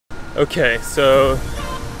Okay, so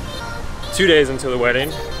 2 days until the wedding.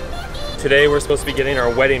 Today we're supposed to be getting our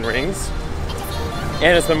wedding rings.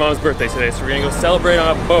 And it's my mom's birthday today, so we're gonna go celebrate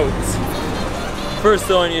on a boat. First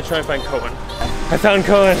though, I need to try and find Cohen. I found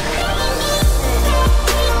Cohen!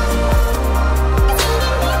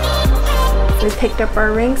 We picked up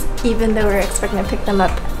our rings, even though we were expecting to pick them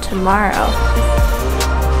up tomorrow.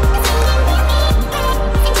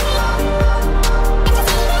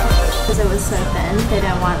 Because it was so thin, they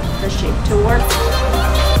didn't want the shape to work.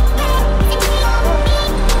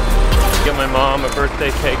 Get my mom a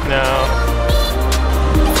birthday cake now.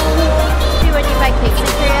 See, when you buy cakes in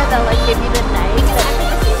Korea, they'll like give you the knife.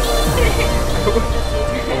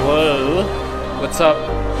 Whoa. What's up? You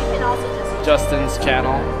can also just Justin's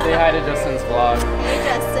channel. Say hi to Justin's vlog. Hey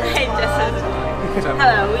Justin. Hey Justin.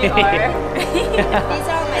 Hello, we are. These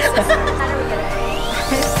are my sisters. How do we get it?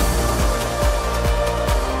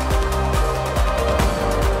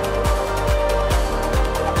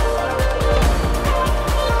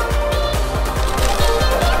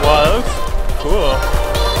 Wow, that looks cool.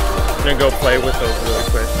 I'm gonna go play with those really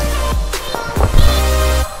quick.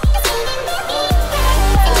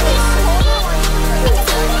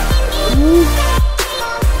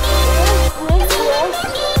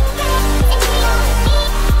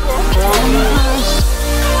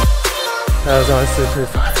 That was honestly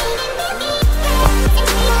pretty fun.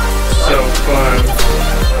 So fun.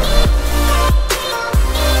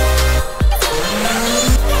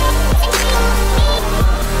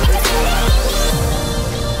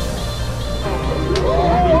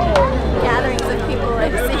 Gatherings of people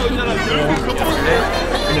I've seen.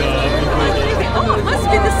 Oh, it must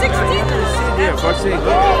be the 16th. Yeah, watch it.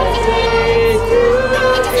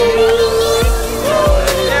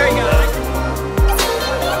 There we go.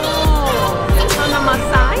 On the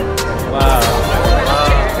Masai? Wow.